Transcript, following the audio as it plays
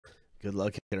Good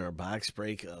luck in our box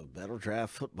break of Battle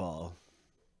Draft Football.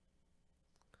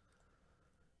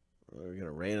 We're going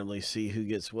to randomly see who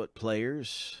gets what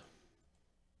players.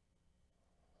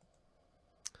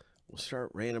 We'll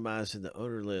start randomizing the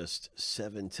owner list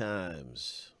 7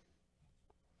 times.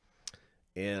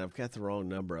 And I've got the wrong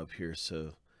number up here,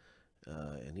 so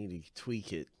I need to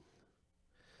tweak it.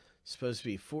 It's supposed to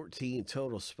be 14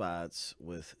 total spots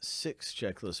with 6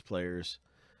 checklist players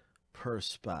per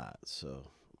spot. So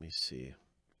let me see.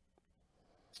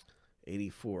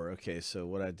 84. Okay, so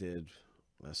what I did,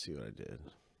 let's see what I did.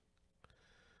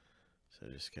 So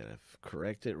I just kind of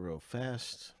correct it real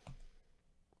fast.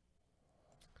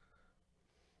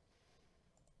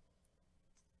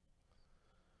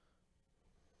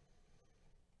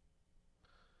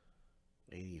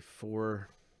 $84.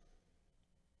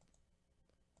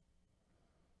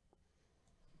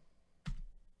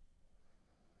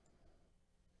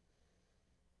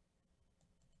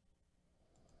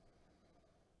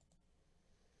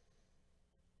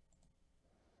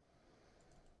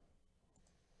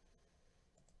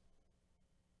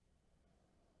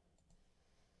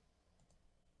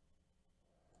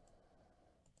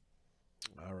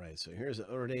 All right, so here's the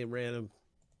owner name random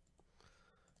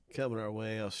coming our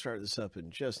way. I'll start this up in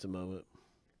just a moment.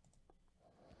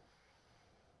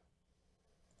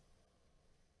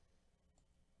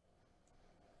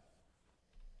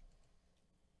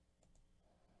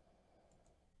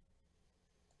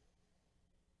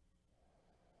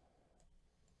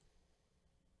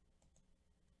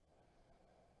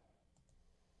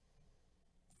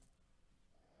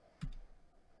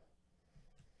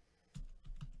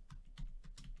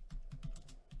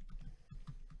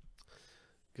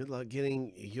 Good luck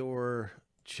getting your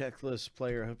checklist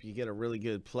player. I hope you get a really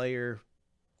good player.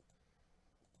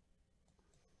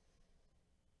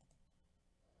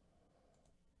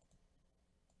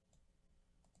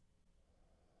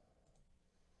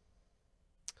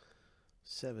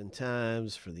 Seven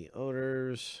times for the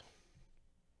owners.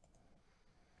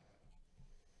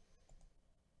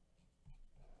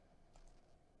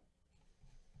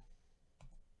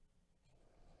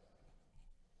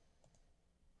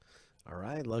 All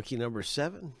right, lucky number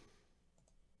 7.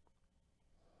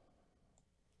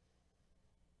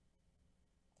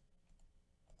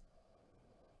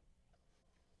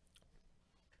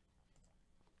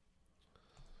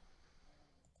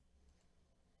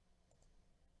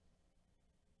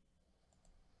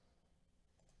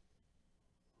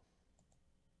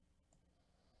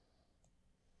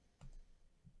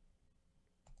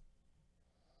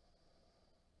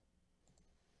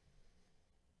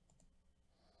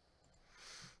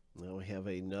 Now we have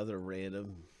another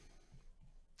random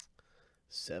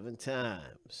 7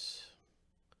 times.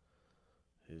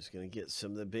 Who's going to get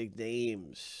some of the big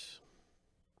names?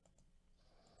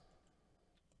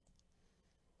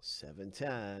 7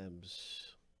 times.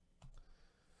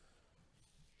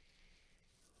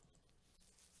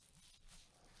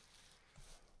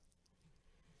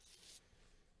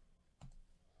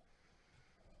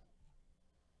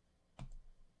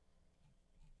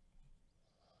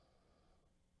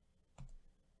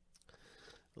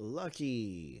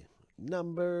 Lucky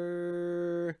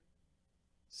number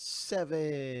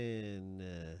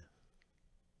 7.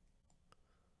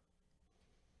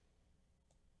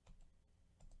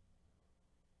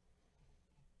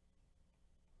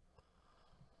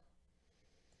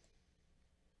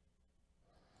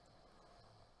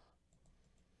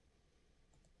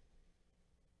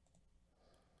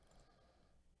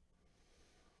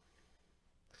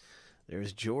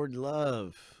 There's Jordan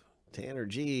Love. Tanner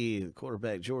G, the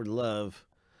quarterback, Jordan Love.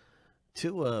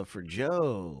 Tua for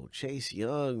Joe. Chase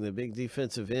Young, the big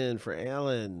defensive end for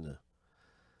Allen.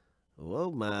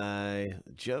 Whoa, my.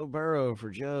 Joe Burrow for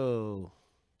Joe.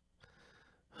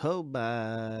 Ho,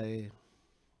 bye.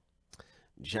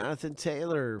 Jonathan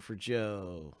Taylor for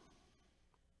Joe.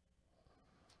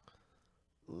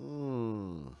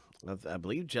 I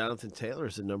believe Jonathan Taylor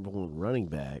is the #1 running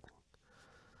back.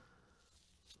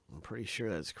 I'm pretty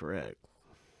sure that's correct.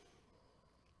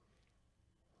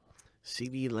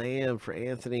 CD Lamb for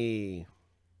Anthony.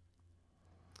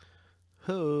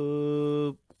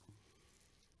 Hope.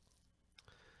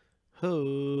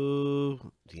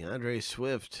 DeAndre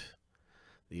Swift,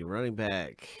 the running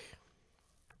back.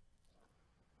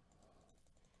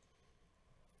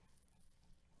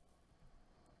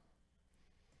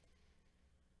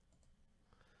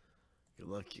 Good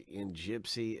luck in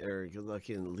Gypsy, or good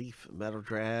luck in Leaf Metal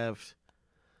Draft.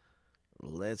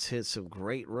 Let's hit some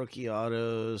great rookie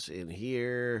autos in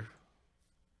here.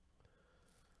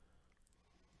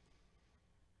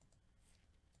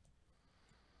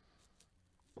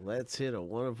 Let's hit a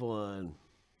 1 of 1.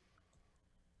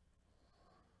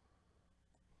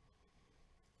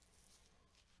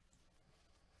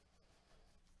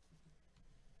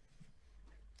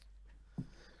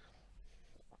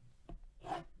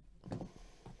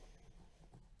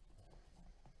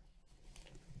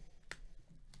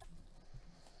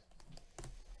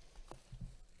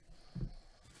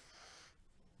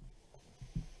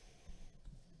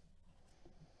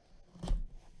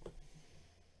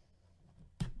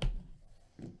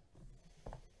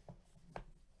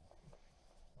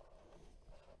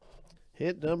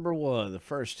 Hit number 1, the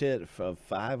first hit of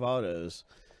 5 autos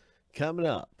coming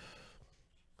up.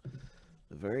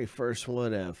 The very first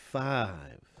one of 5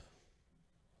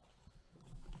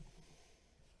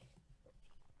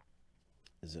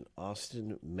 is an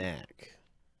Austin Mack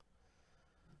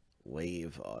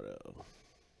Wave auto.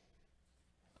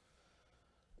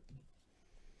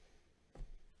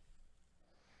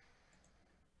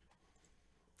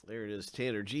 There it is,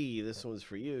 Tanner G. This one's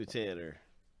for you, Tanner.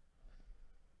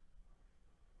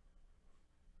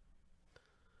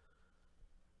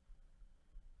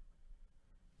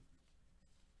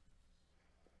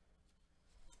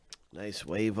 Nice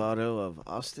wave auto of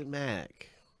Austin Mack.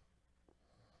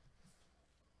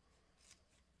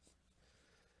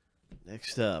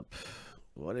 Next up,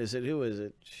 what is it? Who is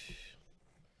it?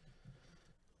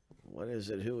 What is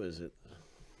it? Who is it?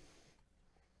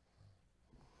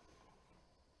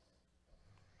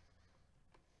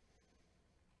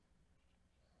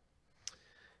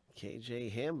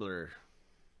 KJ Hamler.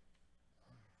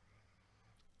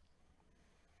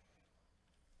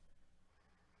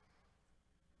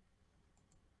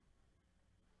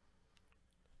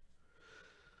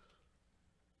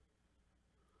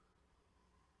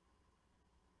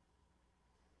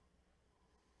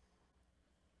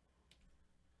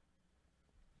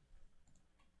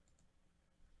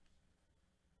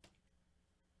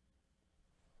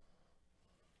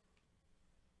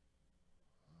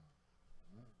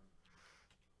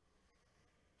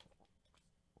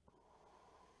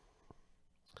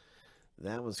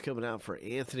 That one's coming out for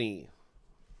Anthony.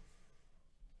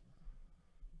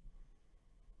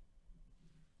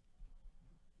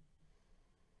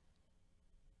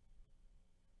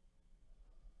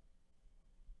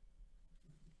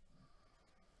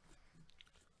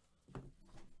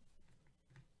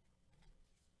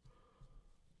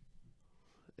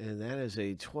 And that is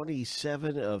a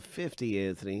 27 of 50,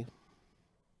 Anthony.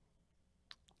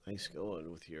 Nice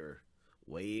going with your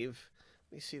wave.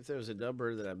 Let me see if there's a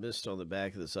number that I missed on the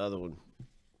back of this other one.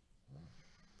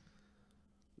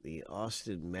 The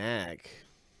Austin Mack.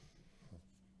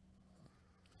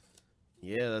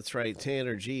 Yeah, that's right.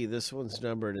 Tanner G. This one's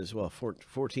numbered as well.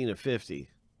 14 of 50.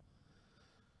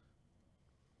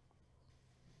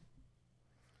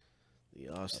 The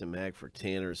Austin Mack for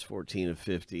Tanner's 14 of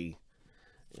 50.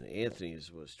 And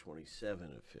Anthony's was 27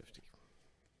 of 50.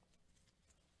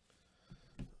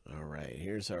 All right,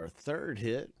 here's our third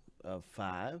hit of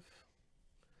 5.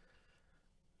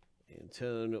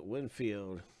 Antone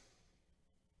Winfield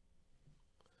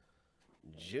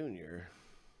Jr.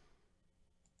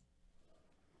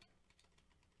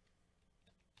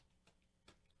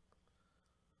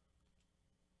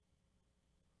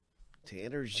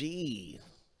 Tanner G.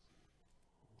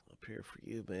 Up here for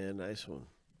you, man. Nice one.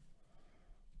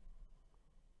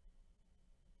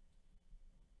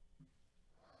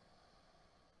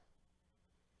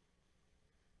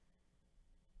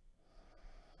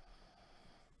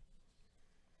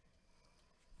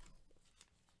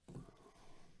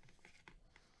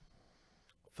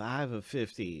 Five of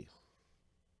 50.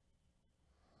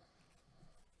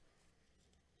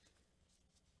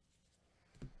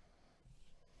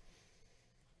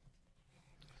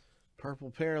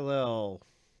 Purple parallel.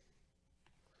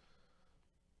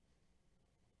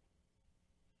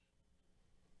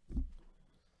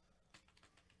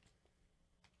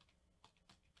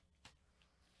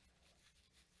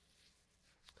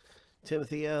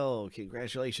 Timothy L.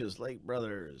 Congratulations, Lake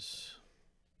Brothers.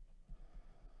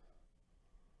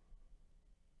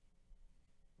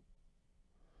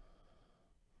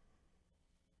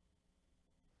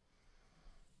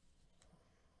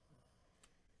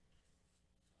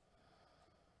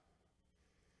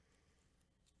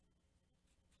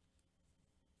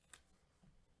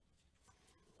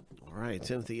 All right,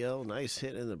 Timothy L. Nice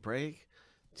hit in the break.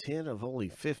 10 of only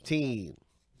 15.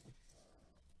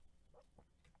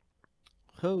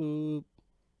 Hope.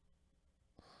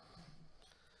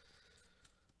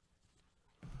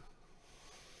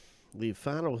 The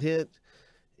final hit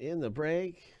in the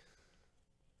break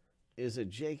is a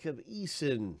Jacob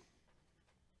Eason.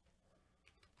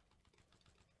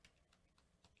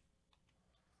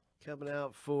 Coming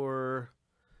out for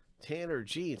Tanner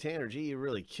G. Tanner G, you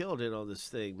really killed it on this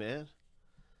thing, man.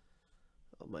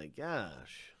 Oh my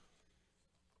gosh.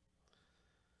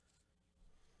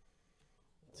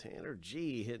 Tanner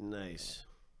G hitting nice.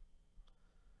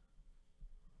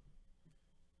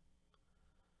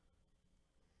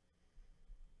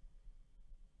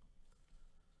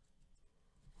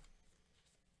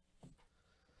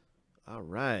 All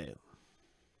right.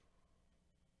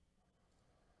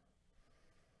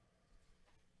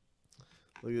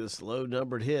 Look at this low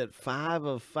numbered hit. 5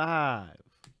 of 5.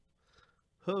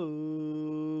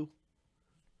 Ho.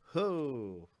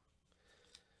 Ho.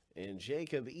 And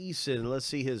Jacob Eason, let's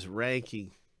see his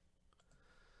ranking.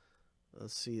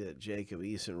 Let's see that Jacob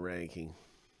Eason ranking.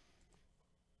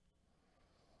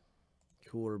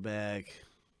 Quarterback.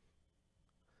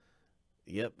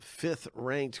 Yep, 5th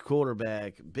ranked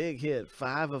quarterback. Big hit,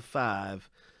 5 of 5.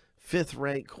 5th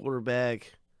ranked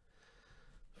quarterback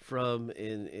from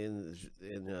in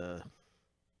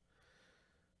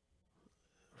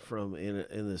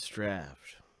this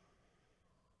draft.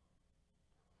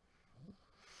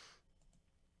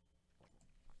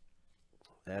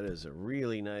 That is a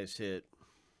really nice hit.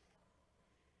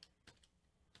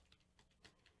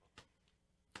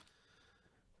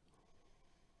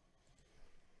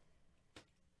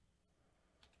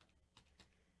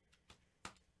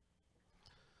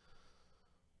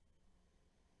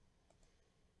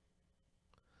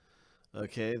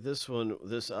 Okay, this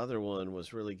other one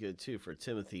was really good too for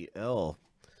Timothy L.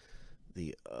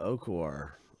 The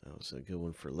Okwar. That was a good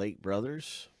one for Lake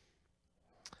Brothers.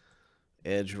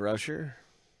 Edge rusher.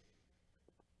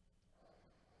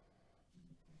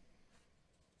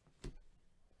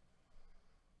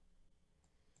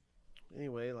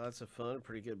 Anyway, lots of fun.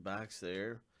 Pretty good box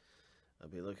there. I'll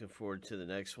be looking forward to the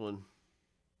next one.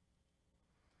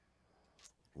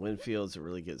 Winfield's a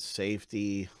really good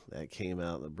safety. That came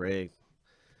out in the break.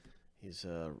 He's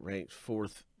ranked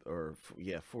 4th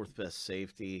best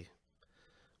safety.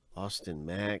 Austin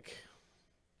Mack.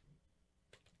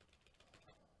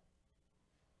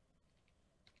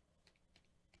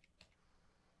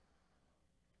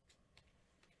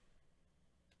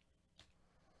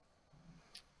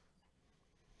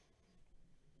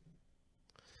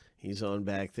 He's on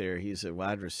back there. He's a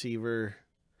wide receiver.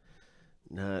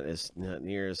 Not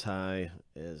near as high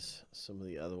as some of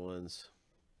the other ones.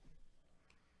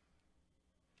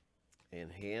 And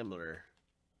Hamler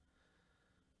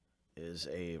is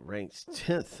a ranked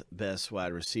 10th best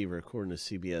wide receiver according to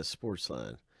CBS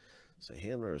Sportsline. So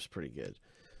Hamler is pretty good.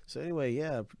 So anyway,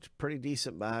 yeah, pretty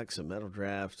decent box, a metal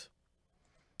draft.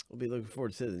 We'll be looking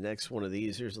forward to the next one of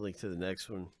these. Here's a link to the next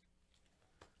one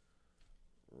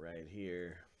right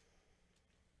here.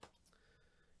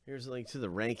 Here's a link to the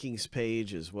rankings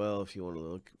page as well if you want to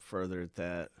look further at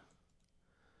that.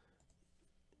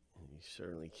 You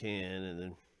certainly can, and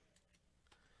then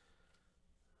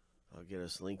I'll get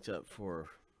us linked up for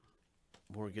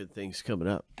more good things coming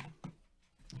up.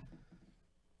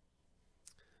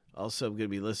 Also, I'm going to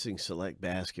be listing Select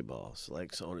Basketball.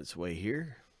 Select's on its way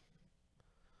here.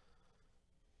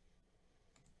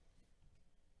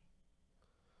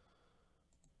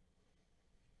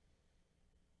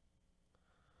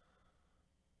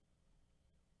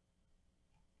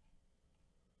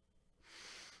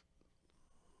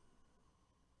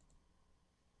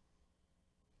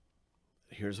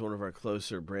 Here's one of our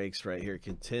closer breaks right here.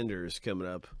 Contenders coming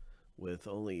up with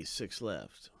only 6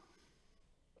 left.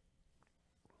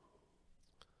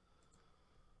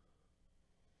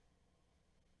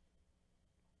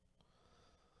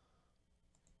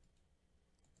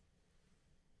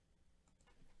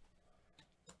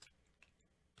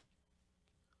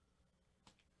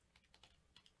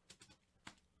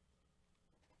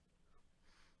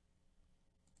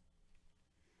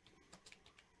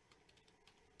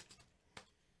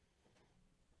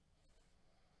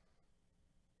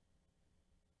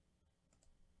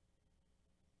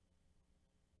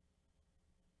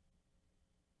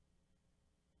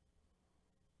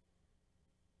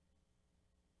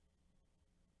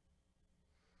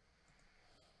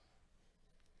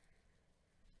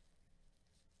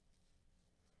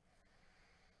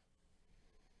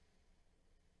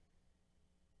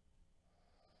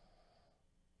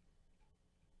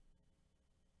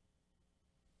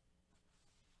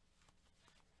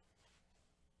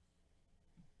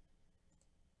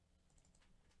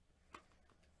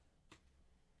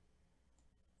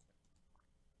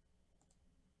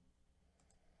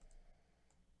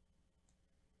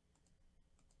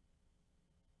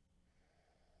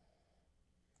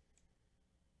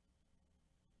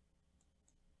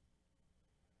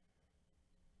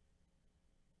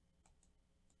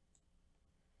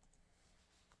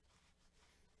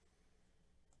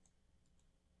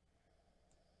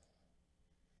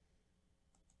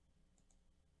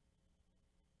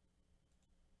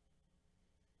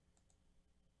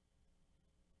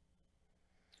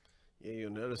 Yeah,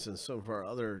 you'll notice in some of our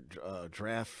other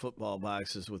draft football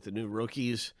boxes with the new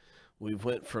rookies, we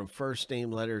went from first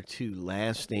name letter to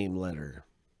last name letter.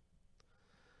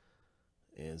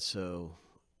 And so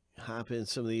hop in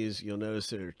some of these. You'll notice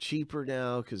that they're cheaper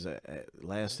now because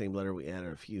last name letter we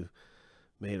added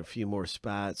made a few more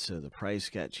spots, so the price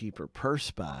got cheaper per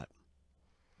spot.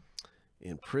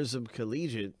 in Prism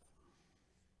Collegiate.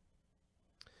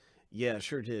 Yeah,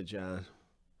 sure did, John.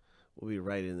 We'll be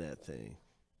right in that thing.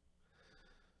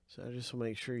 So I just want to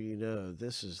make sure you know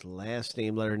this is last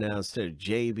name letter now instead of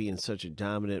J being such a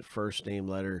dominant first name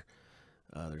letter.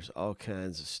 There's all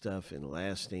kinds of stuff in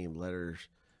last name letters.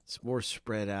 It's more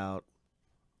spread out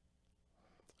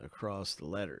across the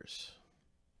letters.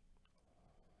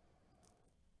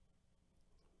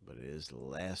 But it is the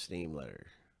last name letter.